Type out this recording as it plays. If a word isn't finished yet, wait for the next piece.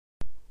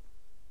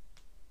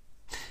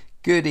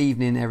Good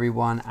evening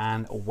everyone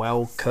and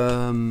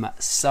welcome.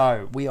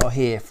 So we are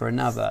here for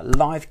another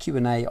live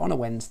Q&A on a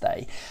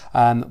Wednesday.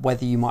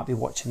 Whether you might be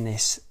watching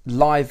this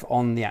live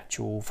on the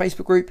actual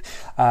Facebook group,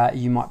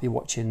 you might be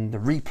watching the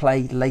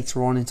replay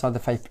later on inside the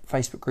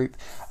Facebook group,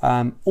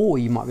 or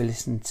you might be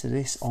listening to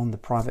this on the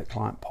Private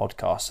Client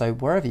Podcast. So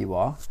wherever you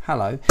are,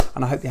 hello,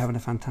 and I hope you're having a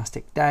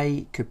fantastic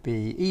day. Could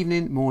be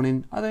evening,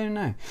 morning, I don't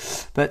know.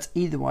 But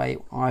either way,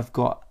 I've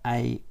got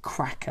a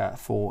cracker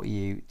for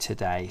you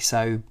today.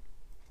 So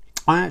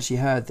I actually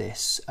heard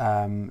this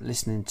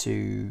listening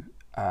to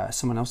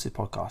someone else's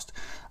podcast,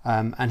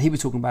 and he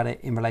was talking about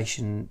it in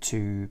relation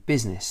to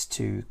business,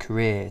 to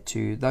career,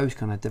 to those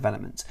kind of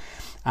developments,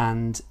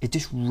 and it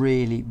just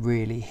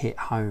really hit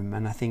home.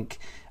 And I think,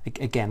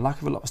 again,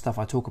 like a lot of stuff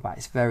I talk about,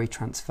 it's very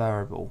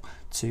transferable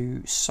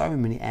to so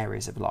many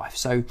areas of life.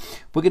 So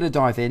we're going to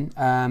dive in.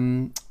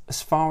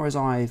 As far as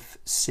I've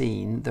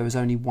seen, there was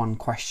only one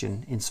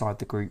question inside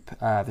the group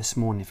this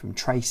morning from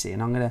Tracy,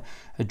 and I'm going to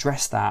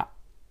address that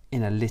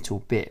in a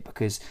little bit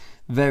because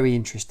very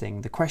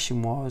interesting. The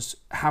question was,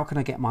 how can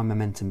I get my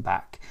momentum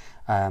back?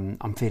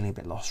 I'm feeling a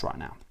bit lost right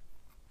now,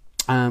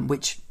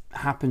 which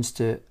happens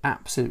to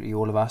absolutely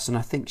all of us. And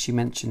I think she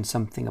mentioned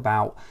something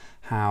about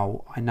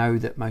how I know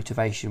that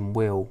motivation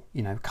will,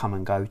 come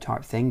and go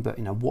type thing, but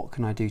what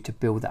can I do to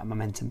build that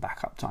momentum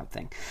back up type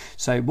thing?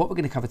 So what we're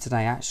going to cover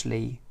today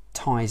actually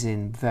ties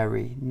in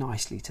very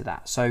nicely to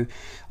that. So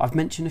I've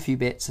mentioned a few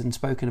bits and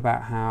spoken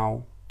about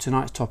how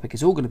tonight's topic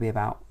is all going to be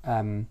about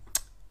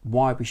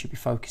why we should be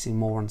focusing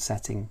more on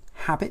setting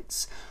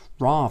habits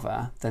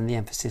rather than the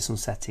emphasis on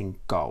setting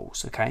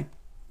goals. Okay,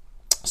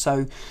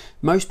 so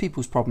most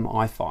people's problem,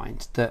 I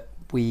find, that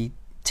we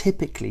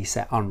typically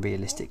set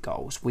unrealistic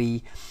goals.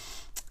 We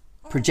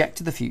project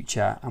to the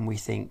future and we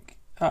think,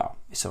 oh,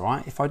 it's all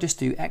right, if I just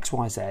do X,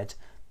 Y, Z,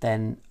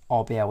 then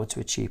I'll be able to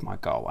achieve my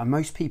goal. And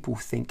most people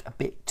think a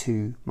bit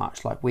too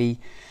much. Like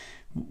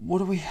what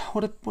do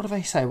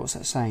they say? What's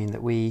that saying?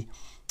 That we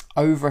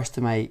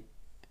overestimate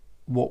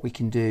what we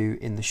can do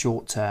in the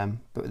short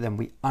term, but then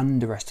we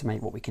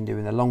underestimate what we can do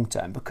in the long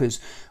term because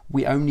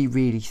we only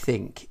really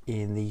think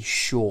in these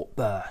short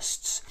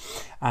bursts.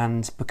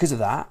 And because of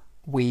that,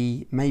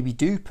 we maybe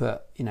do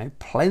put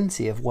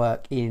plenty of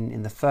work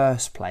in the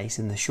first place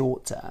in the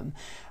short term,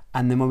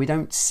 and then when we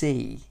don't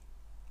see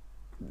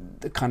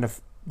the kind of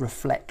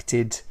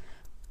reflected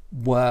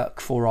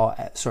results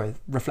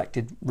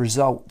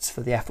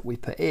for the effort we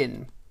put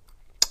in,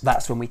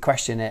 that's when we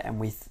question it and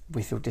we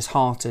feel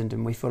disheartened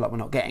and we feel like we're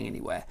not getting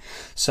anywhere.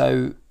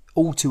 So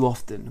all too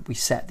often we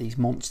set these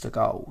monster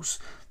goals,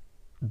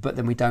 but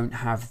then we don't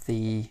have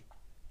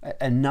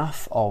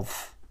enough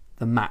of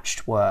the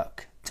matched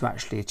work to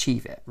actually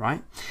achieve it,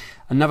 right?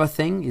 Another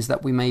thing is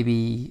that we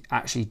maybe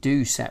actually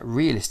do set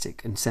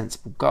realistic and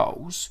sensible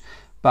goals,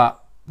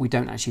 but we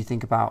don't actually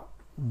think about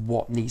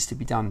what needs to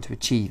be done to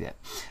achieve it,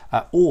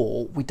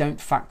 or we don't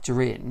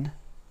factor in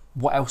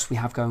what else we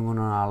have going on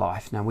in our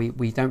life. Now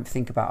we don't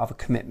think about other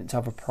commitments,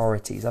 other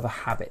priorities, other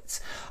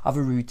habits,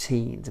 other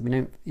routines.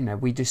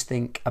 We just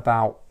think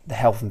about the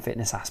health and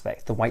fitness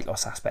aspect, the weight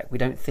loss aspect. We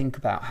don't think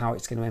about how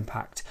it's going to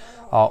impact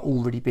our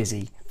already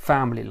busy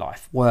family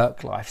life,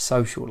 work life,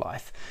 social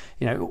life,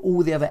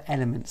 all the other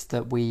elements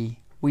that we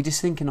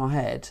just think in our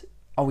head,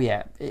 oh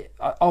yeah,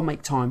 I'll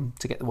make time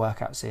to get the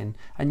workouts in,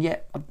 and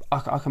yet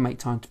I can make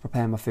time to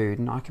prepare my food,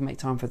 and I can make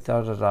time for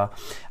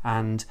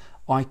and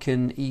I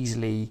can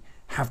easily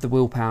have the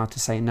willpower to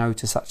say no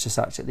to such and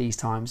such at these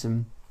times.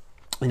 And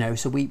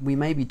so we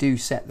maybe do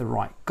set the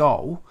right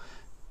goal,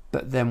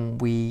 but then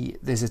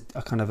there's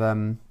a kind of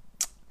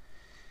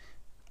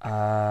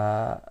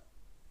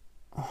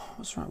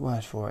what's the right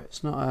word for it?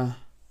 It's not a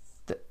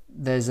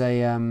there's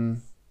a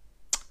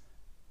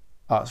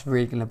it's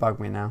really going to bug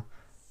me now.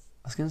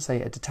 I was going to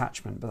say a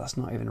detachment, but that's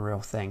not even a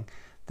real thing.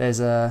 There's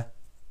a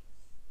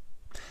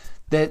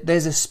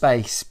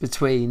space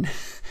between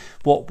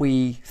what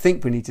we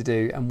think we need to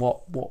do and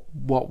what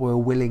we're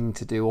willing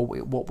to do, or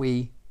what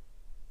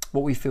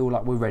we feel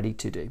like we're ready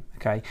to do.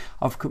 Okay,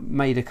 I've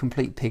made a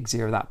complete pig's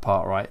ear of that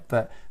part, right?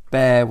 But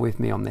bear with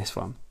me on this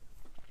one.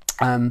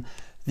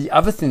 The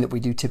other thing that we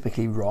do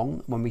typically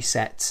wrong when we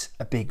set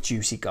a big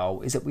juicy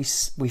goal is that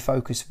we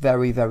focus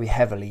very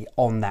heavily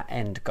on that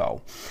end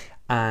goal,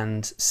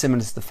 and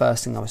similar to the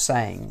first thing I was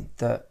saying,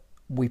 that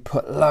we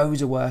put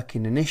loads of work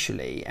in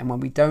initially, and when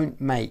we don't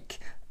make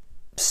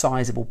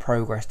sizable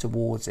progress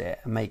towards it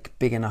and make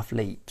big enough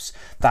leaps,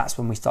 that's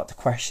when we start to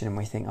question and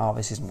we think, oh,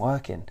 this isn't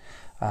working.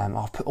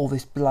 I've put all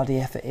this bloody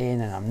effort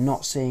in and I'm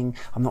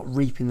not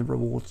reaping the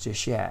rewards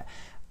just yet.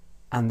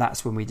 And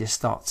that's when we just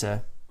start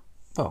to,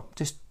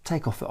 just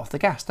take off the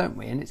gas, don't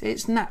we? And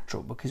it's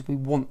natural because we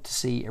want to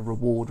see a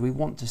reward, we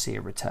want to see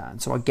a return.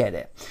 So I get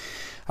it.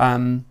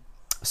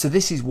 So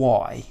this is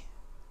why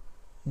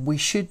we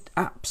should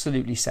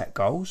absolutely set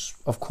goals,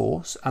 of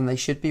course, and they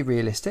should be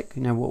realistic.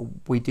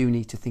 We do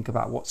need to think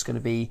about what's going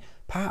to be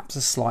perhaps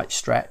a slight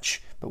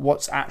stretch, but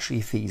what's actually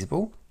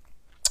feasible.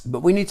 But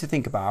we need to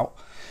think about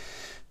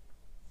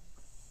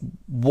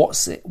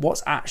what's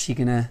actually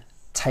going to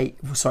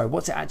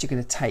what's it actually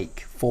going to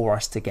take for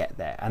us to get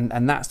there?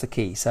 And that's the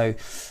key. So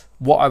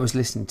what I was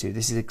listening to,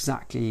 this is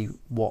exactly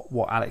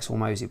what Alex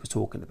Hormozi was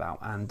talking about.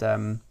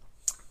 And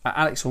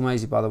Alex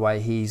Hormozi, by the way,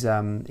 he's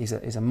a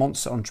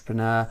monster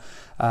entrepreneur.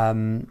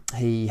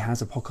 He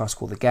has a podcast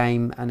called The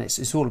Game, and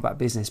it's all about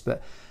business,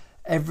 but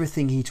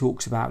everything he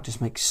talks about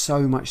just makes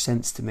so much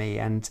sense to me,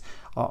 and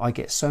I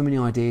get so many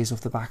ideas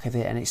off the back of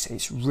it, and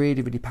it's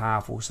really, really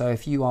powerful. So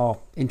if you are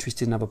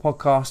interested in another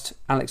podcast,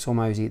 Alex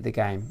Hormozi, The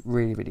Game,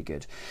 really, really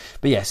good.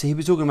 But yeah, so he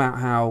was talking about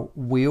how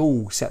we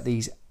all set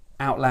these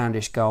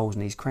outlandish goals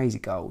and these crazy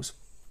goals,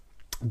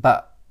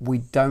 but we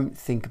don't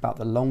think about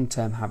the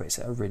long-term habits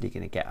that are really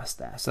going to get us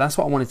there. So that's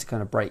what I wanted to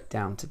kind of break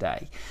down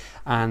today.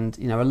 And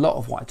a lot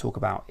of what I talk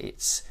about,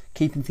 it's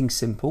keeping things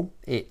simple.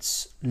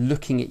 It's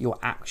looking at your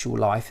actual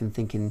life and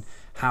thinking,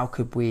 how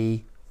could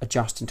we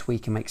adjust and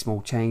tweak and make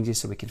small changes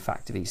so we can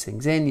factor these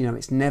things in?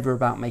 It's never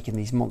about making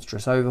these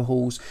monstrous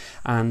overhauls.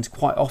 And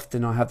quite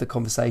often I have the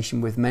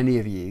conversation with many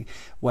of you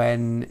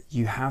when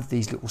you have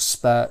these little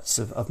spurts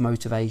of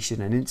motivation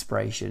and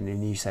inspiration,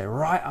 and you say,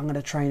 right, I'm going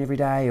to train every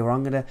day, or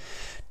I'm going to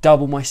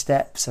double my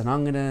steps, and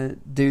I'm going to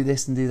do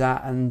this and do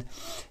that. And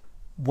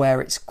where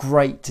it's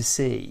great to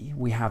see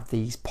we have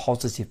these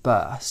positive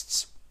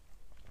bursts,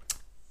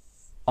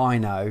 I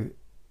know,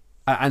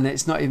 and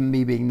it's not even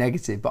me being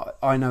negative, but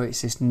I know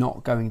it's just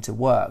not going to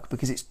work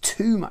because it's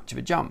too much of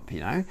a jump,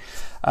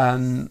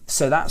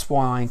 So that's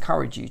why I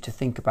encourage you to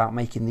think about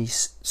making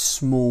these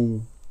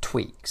small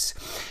tweaks.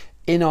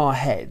 In our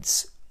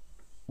heads,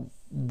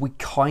 we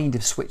kind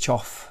of switch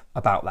off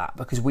about that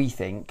because we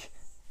think,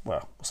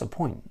 well, what's the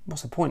point?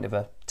 What's the point of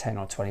a 10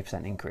 or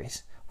 20%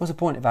 increase? What's the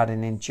point of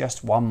adding in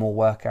just one more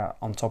workout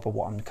on top of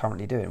what I'm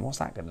currently doing? What's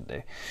that going to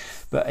do?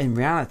 But in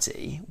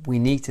reality, we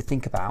need to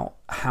think about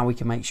how we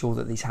can make sure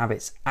that these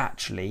habits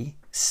actually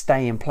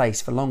stay in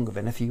place for longer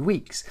than a few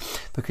weeks,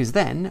 because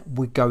then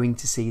we're going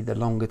to see the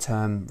longer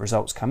term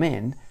results come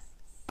in.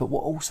 But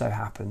what also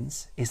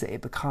happens is that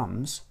it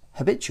becomes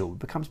habitual, it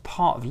becomes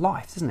part of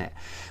life, doesn't it?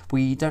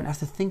 We don't have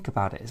to think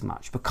about it as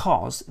much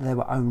because there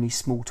were only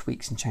small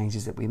tweaks and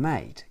changes that we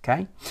made.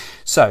 Okay,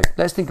 so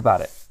let's think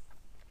about it.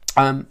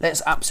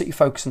 Let's absolutely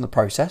focus on the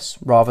process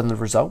rather than the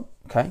result,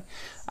 okay?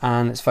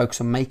 And let's focus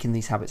on making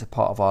these habits a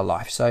part of our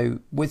life. So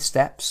with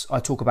steps, I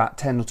talk about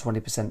 10 or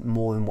 20%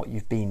 more than what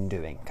you've been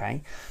doing,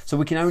 okay? So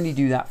we can only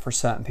do that for a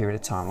certain period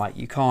of time. Like,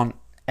 you can't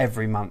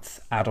every month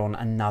add on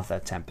another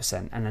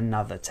 10% and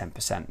another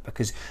 10%,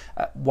 because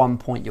at one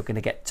point you're going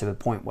to get to a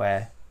point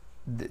where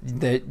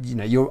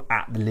you're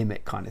at the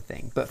limit kind of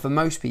thing. But for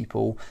most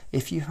people,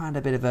 if you've had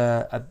a bit of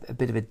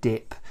a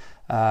dip,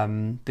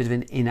 bit of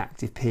an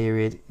inactive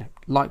period,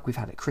 like we've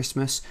had at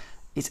Christmas,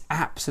 it's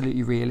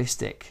absolutely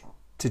realistic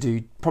to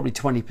do probably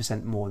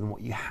 20% more than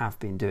what you have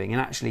been doing.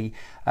 And actually,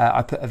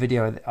 I put a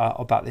video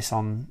about this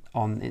on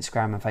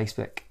Instagram and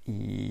Facebook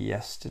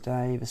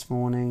this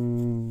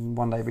morning,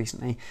 one day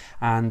recently,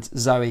 and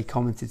Zoe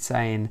commented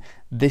saying,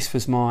 this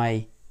was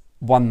my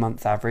 1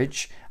 month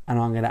average, and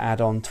I'm going to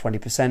add on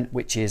 20%,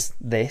 which is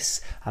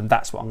this, and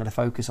that's what I'm going to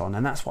focus on.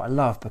 And that's what I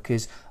love,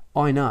 because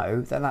I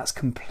know that that's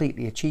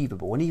completely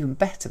achievable. And even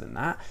better than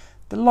that,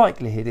 the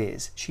likelihood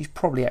is she's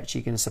probably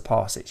actually going to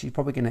surpass it. She's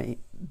probably going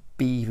to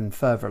be even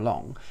further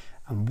along.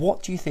 And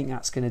what do you think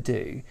that's going to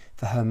do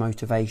for her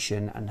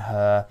motivation and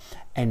her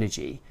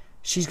energy?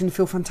 She's going to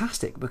feel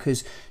fantastic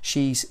because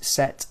she's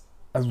set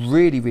a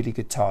really, really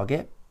good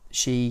target.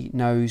 She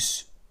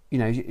knows,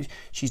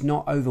 she's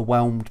not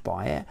overwhelmed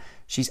by it.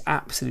 She's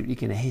absolutely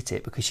going to hit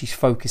it because she's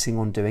focusing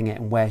on doing it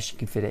and where she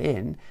can fit it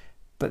in.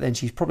 But then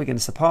she's probably going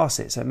to surpass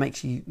it. So it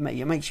makes you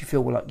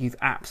feel like you've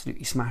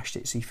absolutely smashed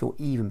it. So you feel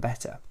even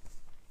better.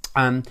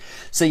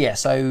 Let's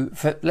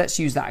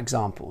use that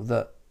example,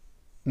 that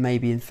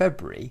maybe in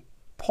February,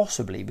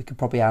 possibly we could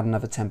probably add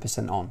another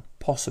 10% on,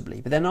 possibly.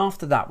 But then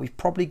after that, we've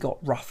probably got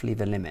roughly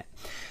the limit.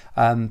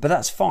 But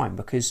that's fine,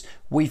 because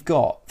we've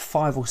got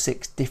 5 or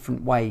 6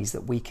 different ways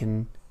that we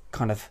can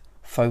kind of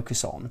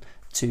focus on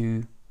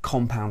to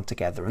compound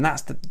together. And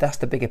that's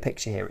the bigger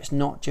picture here. It's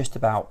not just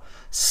about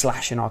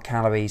slashing our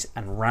calories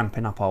and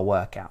ramping up our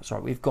workouts,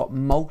 right? We've got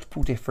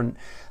multiple different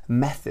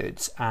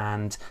methods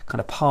and kind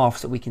of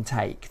paths that we can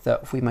take,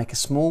 that if we make a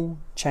small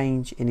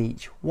change in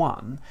each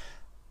one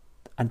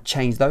and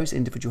change those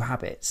individual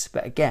habits,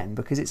 but again,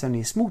 because it's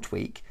only a small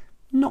tweak,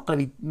 not going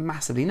to be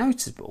massively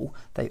noticeable,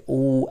 they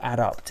all add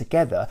up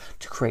together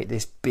to create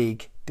this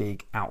big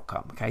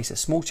outcome. Okay, so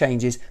small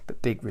changes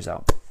but big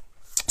result.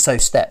 So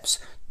steps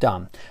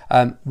done.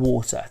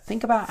 Water.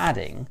 Think about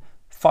adding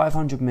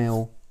 500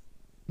 ml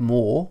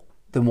more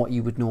than what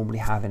you would normally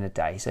have in a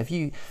day. So if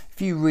you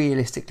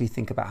realistically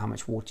think about how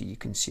much water you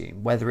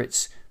consume, whether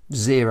it's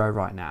 0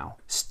 right now,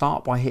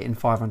 start by hitting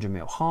 500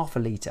 ml, half a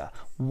litre,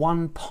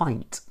 1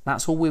 pint.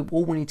 That's all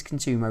we need to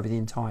consume over the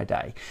entire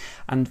day.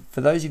 And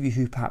for those of you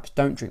who perhaps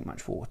don't drink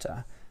much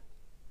water,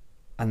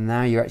 and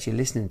now you're actually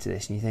listening to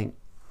this and you think,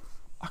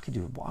 I could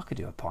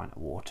do a pint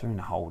of water in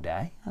a whole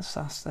day.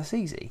 That's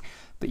easy,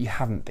 but you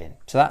haven't been.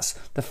 So that's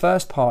the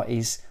first part,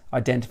 is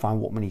identifying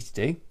what we need to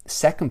do. The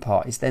second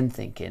part is then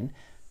thinking,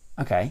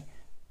 okay,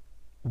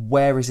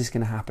 where is this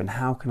going to happen?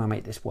 How can I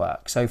make this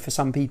work? So for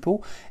some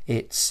people,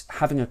 it's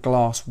having a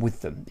glass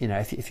with them. You know,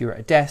 if you're at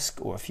a desk,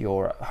 or if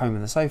you're at home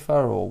on the sofa,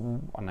 or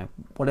I don't know,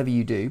 whatever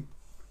you do.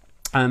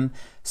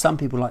 Some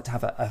people like to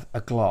have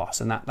a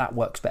glass, and that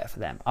works better for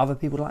them. Other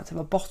people like to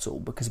have a bottle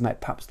because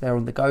perhaps they're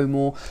on the go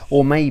more,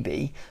 or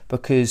maybe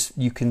because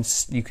you can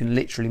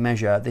literally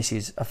measure, this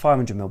is a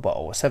 500ml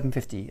bottle, a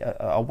 750,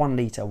 a 1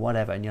 litre,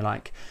 whatever, and you're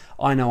like,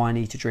 I know I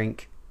need to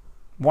drink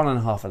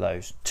 1.5 of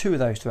those, 2 of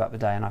those throughout the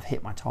day, and I've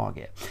hit my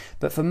target.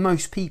 But for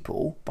most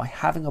people, by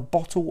having a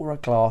bottle or a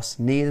glass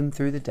near them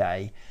through the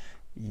day,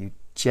 you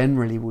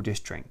generally will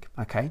just drink.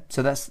 Okay,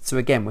 so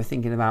again, we're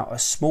thinking about a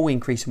small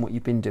increase in what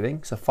you've been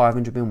doing, so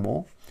 500ml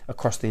more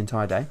across the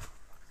entire day,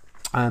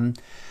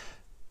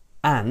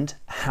 and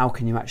how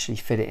can you actually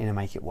fit it in and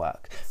make it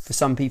work for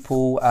some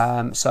people.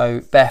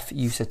 So Beth,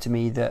 you said to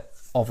me that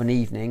of an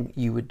evening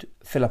you would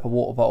fill up a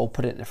water bottle,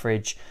 put it in the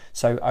fridge,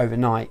 so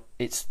overnight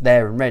it's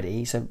there and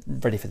ready, so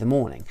ready for the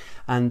morning.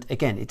 And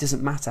again, it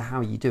doesn't matter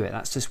how you do it,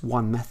 that's just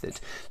one method.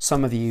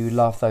 Some of you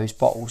love those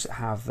bottles that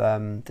have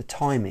the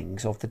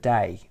timings of the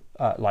day,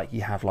 like you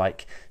have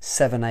like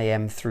 7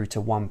 a.m. through to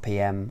 1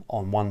 p.m.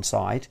 on one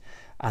side,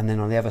 and then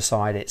on the other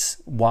side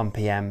it's 1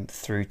 p.m.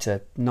 through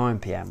to 9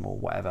 p.m. or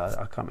whatever.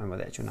 I can't remember what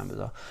the actual numbers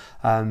are.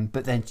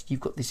 But then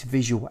you've got this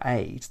visual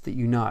aid that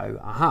you know,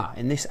 aha,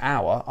 in this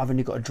hour I've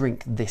only got to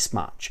drink this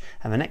much,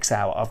 and the next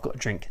hour I've got to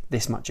drink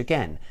this much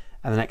again,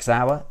 and the next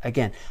hour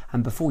again.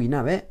 And before you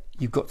know it,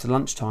 you've got to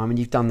lunchtime and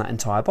you've done that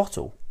entire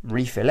bottle.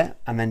 Refill it,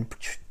 and then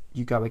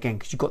you go again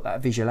because you've got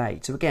that visual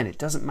aid. So again, it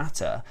doesn't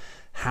matter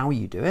how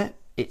you do it,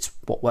 it's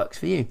what works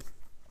for you.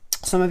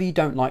 Some of you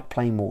don't like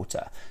plain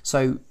water,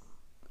 so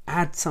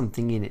add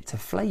something in it to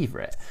flavour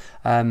it,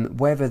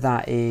 whether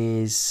that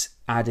is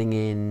adding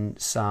in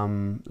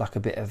some, like a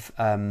bit of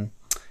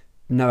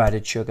no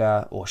added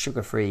sugar or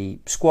sugar-free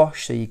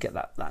squash, so you get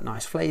that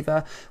nice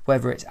flavour,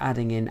 whether it's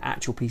adding in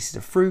actual pieces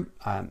of fruit,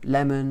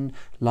 lemon,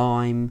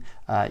 lime,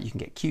 you can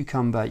get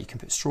cucumber, you can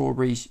put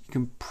strawberries, you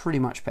can pretty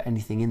much put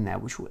anything in there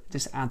which will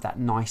just add that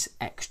nice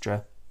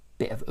extra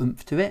bit of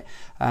oomph to it.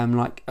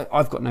 Like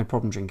I've got no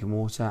problem drinking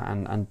water,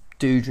 and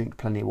do drink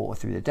plenty of water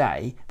through the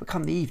day, but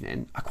come the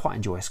evening I quite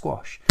enjoy a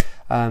squash.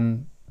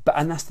 And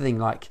that's the thing,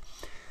 like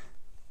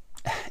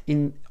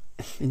in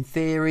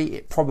theory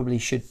it probably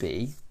should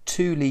be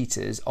 2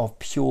 litres of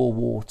pure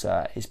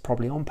water is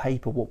probably on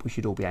paper what we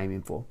should all be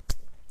aiming for.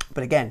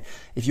 But again,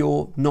 if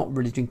you're not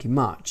really drinking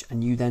much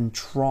and you then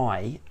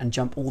try and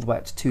jump all the way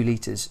up to 2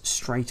 litres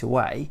straight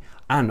away,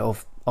 and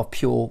of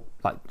pure,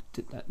 like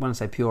when I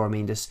say pure I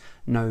mean just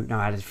no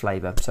added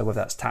flavour, so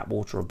whether that's tap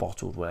water or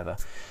bottled, whatever,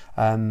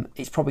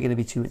 it's probably going to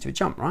be too much of a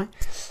jump, right?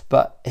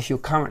 But if you're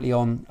currently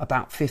on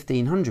about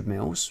 1500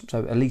 mils,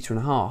 so 1.5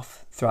 litres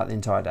throughout the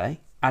entire day,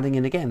 adding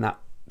in again that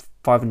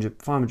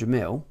 500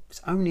 mil,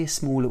 it's only a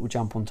small little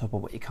jump on top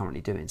of what you're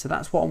currently doing. So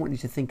that's what I want you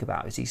to think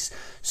about, is these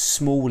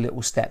small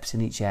little steps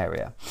in each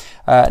area.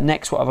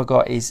 Next, what have I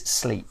got is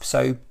sleep.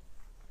 So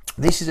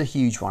this is a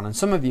huge one, and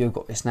some of you have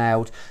got this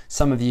nailed,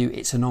 some of you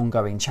it's an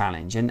ongoing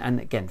challenge, and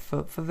again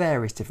for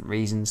various different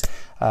reasons,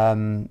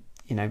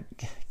 you know,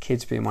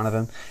 kids being one of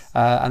them,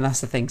 and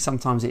that's the thing,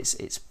 sometimes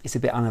it's a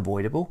bit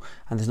unavoidable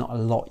and there's not a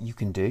lot you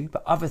can do,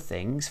 but other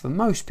things, for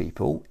most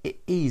people, it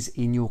is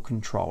in your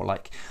control.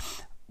 Like,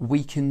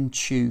 we can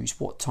choose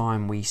what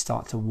time we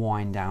start to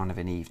wind down of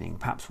an evening,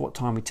 perhaps what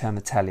time we turn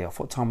the telly off,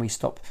 what time we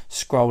stop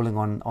scrolling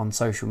on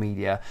social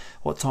media,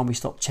 what time we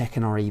stop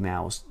checking our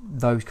emails,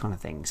 those kind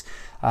of things.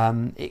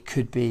 It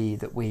could be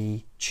that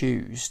we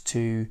choose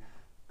to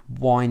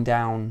wind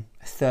down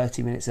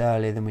 30 minutes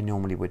earlier than we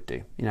normally would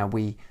do. You know,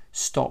 we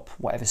stop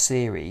whatever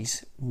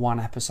series 1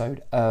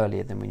 episode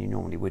earlier than you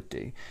normally would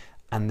do,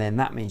 and then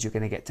that means you're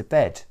going to get to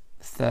bed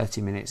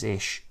 30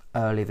 minutes-ish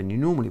earlier than you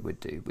normally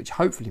would do, which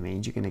hopefully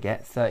means you're going to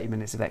get 30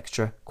 minutes of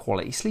extra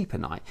quality sleep a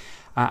night.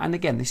 And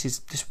again, this is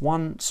just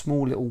one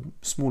small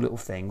little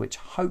thing which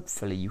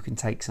hopefully you can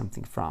take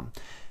something from.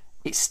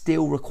 It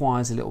still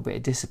requires a little bit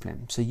of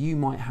discipline, so you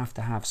might have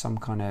to have some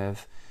kind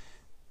of,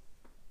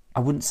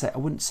 I wouldn't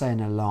say an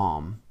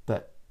alarm,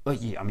 but I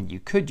mean, you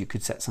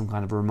could set some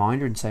kind of a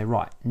reminder and say,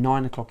 right,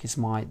 9 o'clock is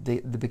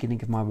the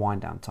beginning of my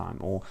wind down time,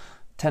 or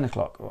 10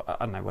 o'clock, or I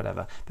don't know,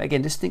 whatever. But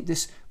again,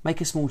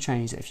 make a small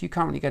change. If you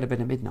currently go to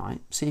bed at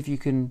midnight, see if you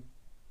can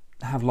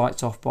have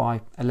lights off by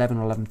 11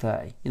 or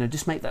 11:30. You know,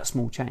 just make that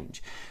small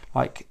change.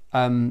 Like,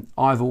 I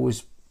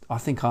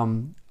think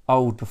I'm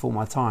old before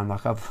my time.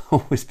 Like, I've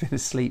always been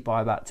asleep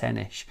by about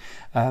 10ish.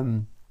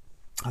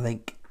 I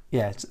think,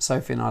 yeah,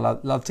 Sophie and I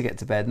love to get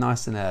to bed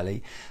nice and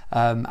early,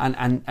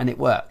 and it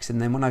works.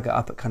 And then when I get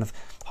up at kind of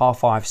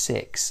 5:30,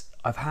 6,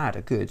 I've had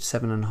a good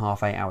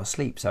 7.5, 8 hours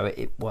sleep, so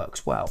it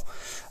works well.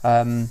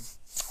 I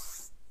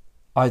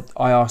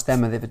asked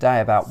Emma the other day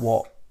about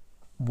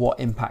what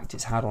impact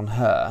it's had on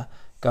her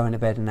going to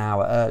bed an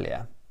hour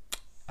earlier.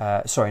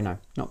 Sorry, no,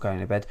 not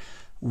going to bed,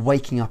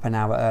 waking up an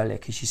hour earlier,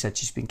 because she said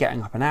she's been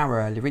getting up an hour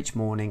earlier each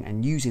morning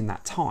and using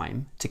that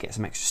time to get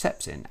some extra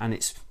steps in, and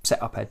it's set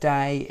up her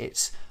day.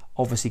 It's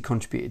obviously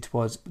contributed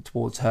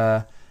towards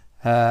her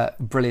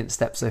brilliant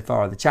steps so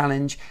far of the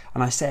challenge.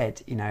 And I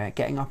said, you know,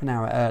 getting up an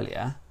hour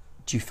earlier,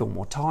 do you feel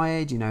more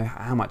tired? You know,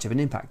 how much of an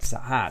impact has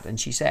that had? And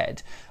she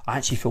said, I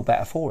actually feel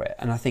better for it.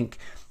 And I think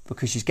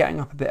because she's getting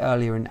up a bit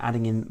earlier and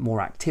adding in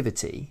more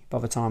activity, by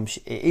the time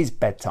it is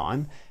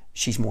bedtime,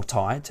 she's more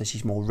tired, so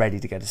she's more ready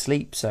to go to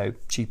sleep, so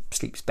she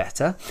sleeps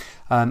better.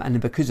 And then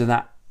because of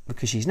that,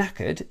 because she's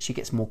knackered, she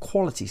gets more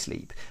quality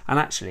sleep. And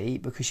actually,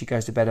 because she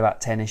goes to bed about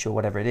 10ish or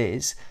whatever it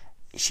is,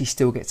 she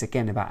still gets,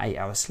 again, about 8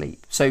 hours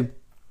sleep. So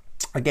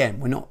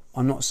again,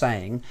 I'm not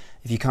saying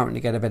if you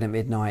currently go to bed at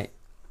midnight,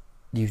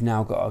 you've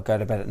now got to go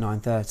to bed at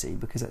 9:30,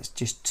 because that's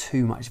just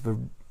too much of a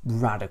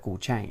radical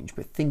change.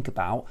 But think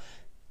about,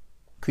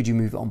 could you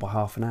move it on by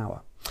half an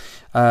hour?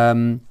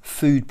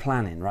 Food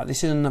planning, right?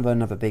 This is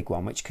another big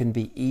one, which can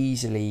be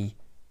easily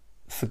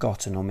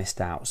forgotten or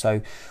missed out.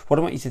 So what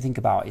I want you to think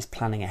about is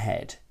planning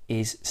ahead,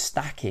 is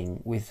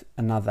stacking with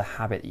another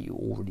habit that you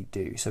already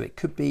do. So it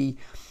could be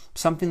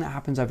something that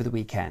happens over the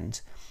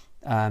weekend,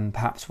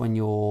 perhaps when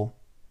you're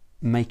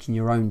making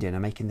your own dinner,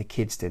 making the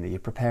kids' dinner, you're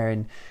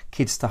preparing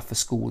kids' stuff for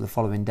school the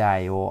following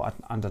day, or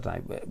I don't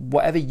know,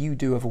 whatever you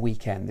do over a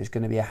weekend, there's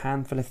going to be a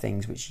handful of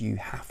things which you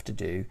have to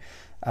do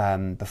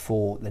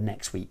before the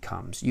next week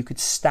comes. You could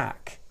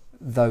stack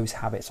those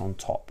habits on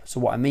top. So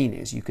what I mean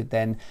is, you could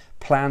then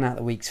plan out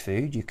the week's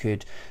food, you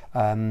could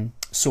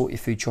sort your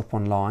food shop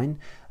online,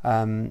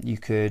 you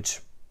could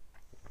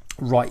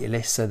write your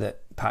list so that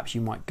perhaps you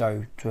might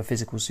go to a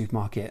physical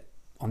supermarket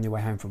on your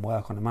way home from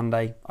work on a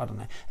Monday. I don't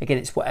know. Again,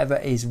 it's whatever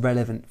is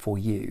relevant for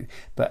you.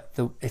 But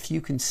if you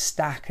can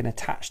stack and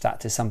attach that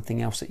to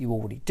something else that you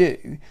already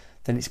do,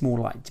 then it's more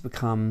likely to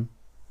become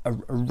a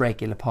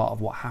regular part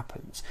of what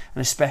happens.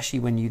 And especially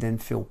when you then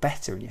feel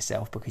better in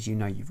yourself, because you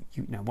know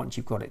once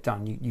you've got it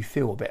done, you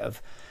feel a bit of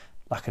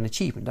like an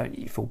achievement, don't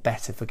you? You feel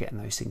better for getting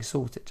those things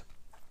sorted.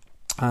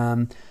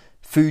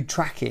 Food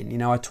tracking. You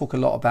know, I talk a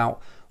lot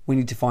about, we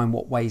need to find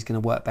what way is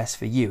going to work best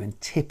for you, and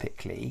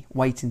typically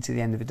waiting to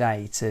the end of the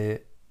day to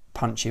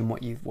punch in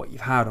what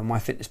you've had on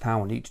MyFitnessPal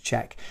or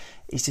NutriCheck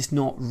is just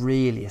not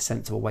really a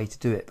sensible way to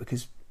do it,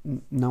 because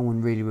no one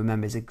really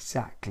remembers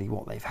exactly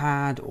what they've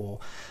had or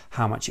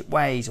how much it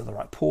weighs or the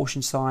right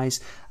portion size,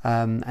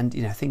 and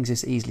you know, things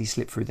just easily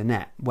slip through the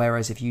net.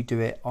 Whereas if you do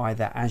it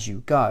either as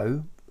you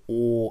go,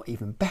 or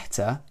even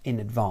better, in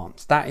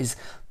advance, that is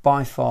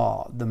by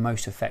far the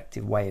most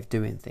effective way of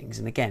doing things.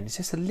 And again, it's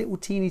just a little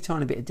teeny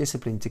tiny bit of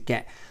discipline to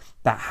get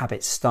that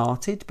habit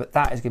started, but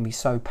that is going to be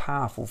so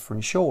powerful for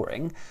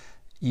ensuring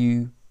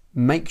you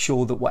make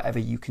sure that whatever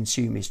you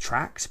consume is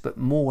tracked, but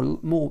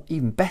more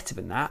even better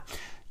than that,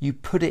 you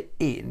put it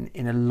in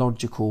a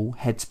logical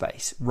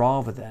headspace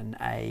rather than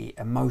a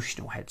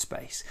emotional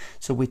headspace.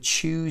 So we're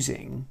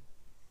choosing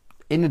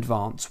in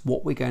advance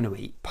what we're going to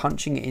eat,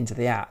 punching it into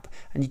the app,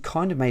 and you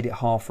kind of made it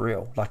half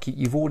real. Like,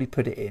 you've already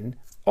put it in.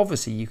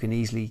 Obviously you can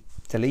easily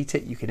delete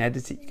it, you can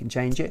edit it, you can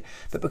change it,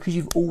 but because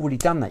you've already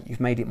done that,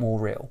 you've made it more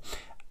real.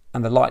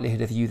 And the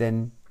likelihood of you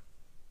then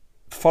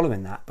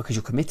following that, because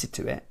you're committed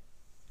to it,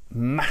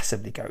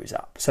 massively goes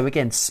up. So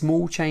again,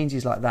 small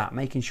changes like that,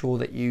 making sure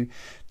that you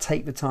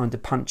take the time to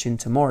punch in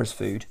tomorrow's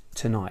food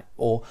tonight,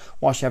 or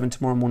whilst you're having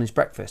tomorrow morning's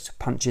breakfast,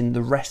 punch in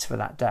the rest for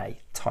that day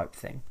type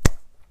thing.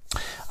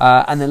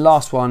 And then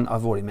last one,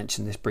 I've already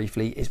mentioned this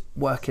briefly, is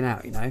working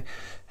out. You know,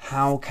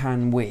 how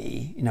can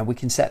we, we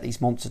can set these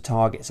monster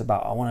targets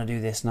about, I want to do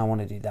this and I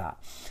want to do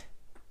that.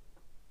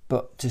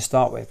 But to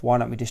start with, why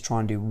don't we just try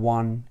and do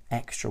one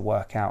extra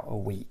workout a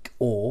week?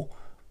 Or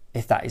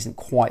if that isn't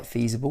quite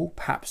feasible,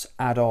 perhaps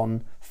add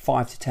on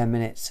 5 to 10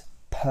 minutes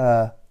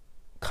per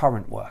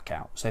current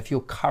workout. So if you're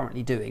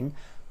currently doing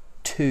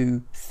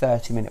 2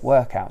 30-minute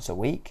workouts a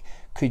week,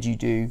 could you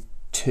do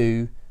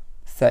 2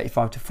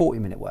 35 to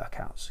 40-minute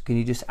workouts? Can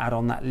you just add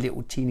on that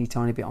little teeny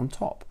tiny bit on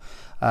top?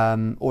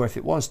 Or if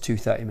it was 2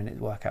 30-minute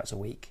workouts a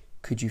week,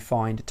 could you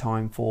find a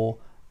time for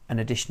an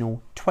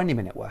additional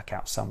 20-minute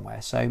workout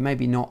somewhere? So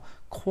maybe not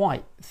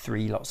quite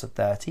 3 lots of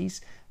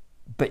 30s,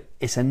 but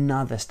it's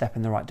another step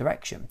in the right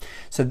direction.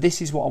 So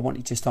this is what I want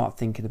you to start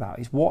thinking about,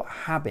 is what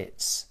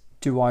habits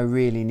do I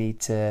really need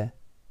to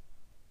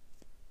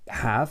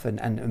have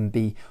and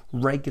be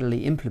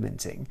regularly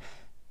implementing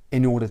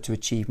in order to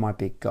achieve my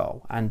big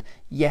goal. And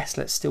yes,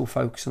 let's still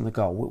focus on the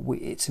goal.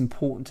 It's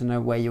important to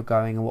know where you're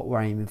going and what we're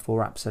aiming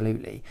for,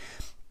 absolutely.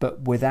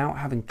 But without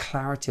having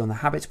clarity on the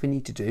habits we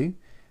need to do,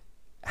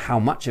 how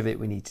much of it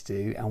we need to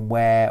do, and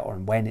where or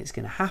when it's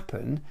going to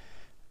happen,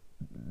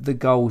 the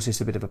goal's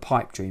just a bit of a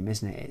pipe dream,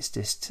 isn't it? It's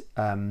just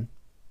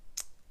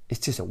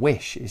a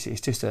wish.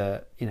 It's just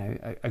a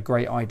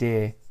great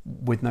idea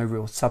with no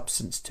real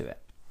substance to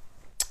it.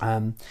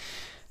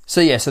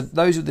 So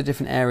those are the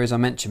different areas I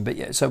mentioned. But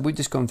yeah, so we've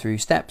just gone through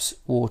steps,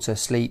 water,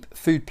 sleep,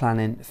 food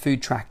planning,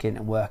 food tracking,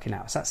 and working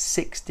out. So that's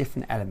 6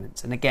 different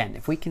elements. And again,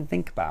 if we can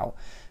think about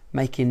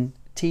making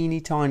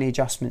teeny tiny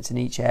adjustments in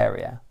each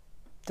area,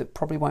 that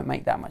probably won't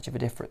make that much of a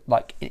difference.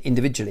 Like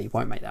individually,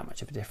 won't make that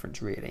much of a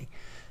difference really.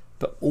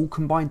 But all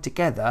combined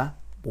together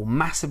will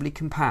massively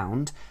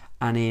compound,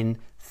 and in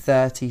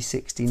 30,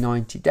 60,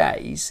 90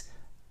 days,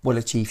 will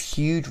achieve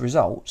huge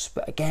results,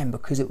 but again,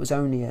 because it was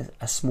only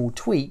a small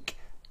tweak,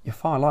 you're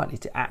far likely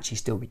to actually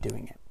still be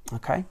doing it.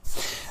 Okay,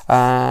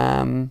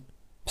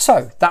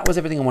 so that was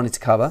everything I wanted to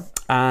cover,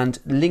 and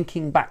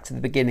linking back to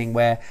the beginning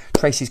where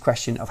Tracy's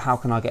question of how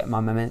can I get my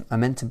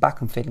momentum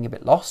back, I'm feeling a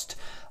bit lost.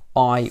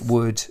 I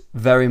would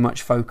very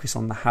much focus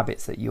on the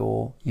habits that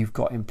you've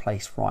got in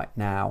place right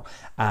now,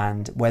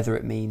 and whether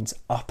it means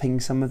upping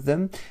some of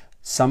them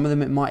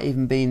it might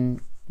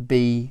even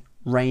be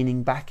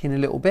reining back in a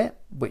little bit,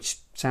 which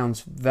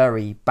sounds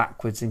very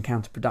backwards and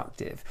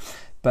counterproductive,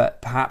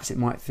 but perhaps it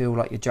might feel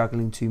like you're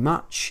juggling too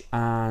much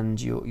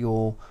and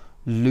you're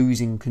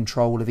losing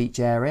control of each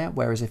area,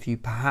 whereas if you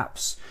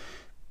perhaps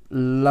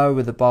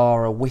lower the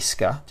bar a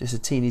whisker, just a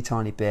teeny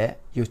tiny bit,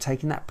 you're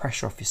taking that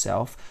pressure off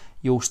yourself.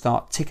 You'll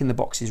start ticking the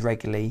boxes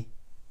regularly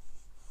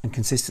and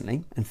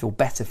consistently and feel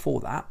better for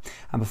that,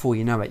 and before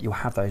you know it, you'll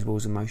have those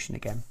wheels in motion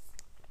again.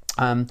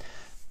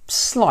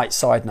 Slight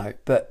side note,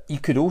 but you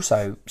could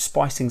also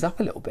spice things up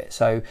a little bit.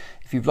 So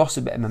if you've lost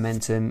a bit of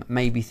momentum,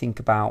 maybe think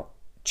about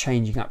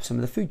changing up some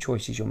of the food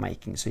choices you're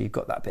making so you've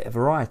got that bit of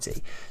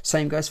variety.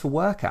 Same goes for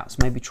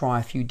workouts. Maybe try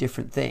a few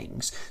different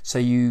things so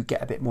you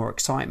get a bit more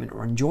excitement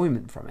or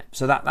enjoyment from it.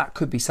 So that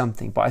could be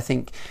something. But I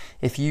think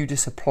if you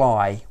just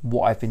apply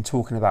what I've been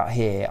talking about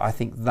here, I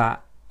think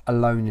that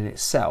alone in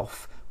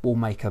itself will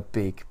make a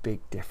big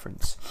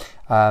difference.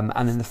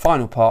 And then the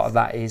final part of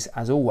that is,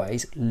 as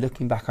always,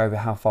 looking back over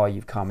how far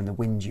you've come and the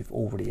wins you've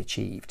already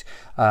achieved,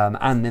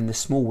 and then the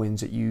small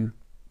wins that you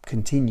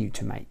continue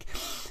to make,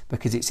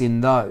 because it's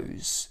in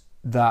those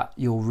that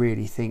you'll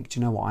really think, do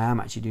you know what, I am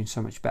actually doing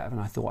so much better than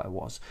I thought I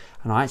was,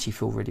 and I actually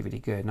feel really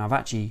good, and I've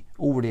actually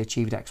already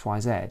achieved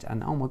XYZ,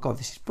 and oh my god,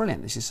 this is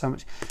brilliant, this is so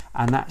much.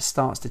 And that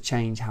starts to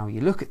change how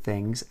you look at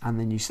things, and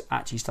then you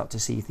actually start to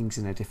see things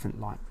in a different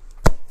light.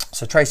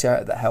 So Tracy, I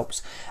hope that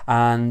helps.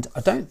 And I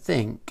don't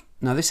think,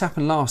 now this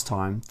happened last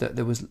time, that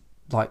there was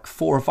like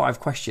 4 or 5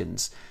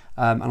 questions,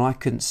 and I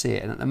couldn't see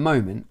it, and at the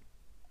moment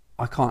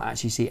I can't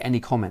actually see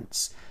any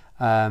comments.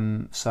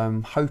 So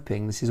I'm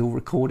hoping this is all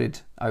recorded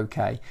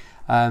okay,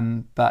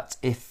 but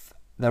if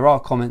there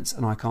are comments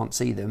and I can't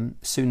see them,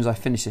 as soon as I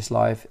finish this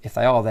live, if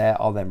they are there,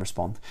 I'll then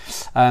respond.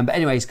 But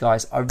anyways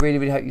guys, I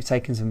really hope you've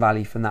taken some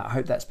value from that. I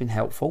hope that's been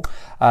helpful,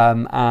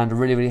 and I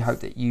really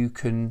hope that you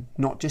can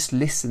not just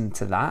listen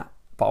to that,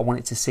 but I want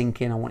it to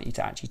sink in. I want you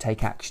to actually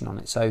take action on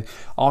it. So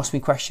ask me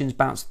questions,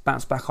 bounce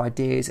back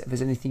ideas. If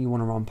there's anything you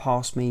want to run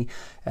past me,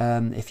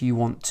 if you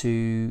want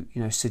to,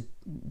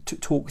 to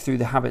talk through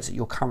the habits that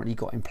you're currently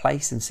got in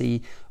place and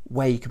see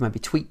where you can maybe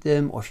tweak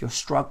them, or if you're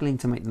struggling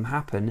to make them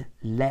happen,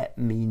 let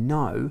me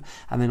know,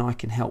 and then I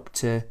can help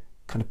to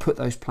kind of put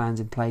those plans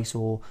in place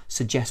or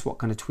suggest what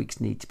kind of tweaks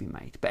need to be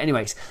made. But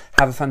anyways,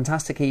 have a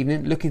fantastic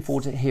evening. Looking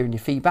forward to hearing your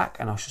feedback,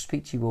 and I shall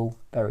speak to you all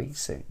very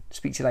soon.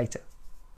 Speak to you later.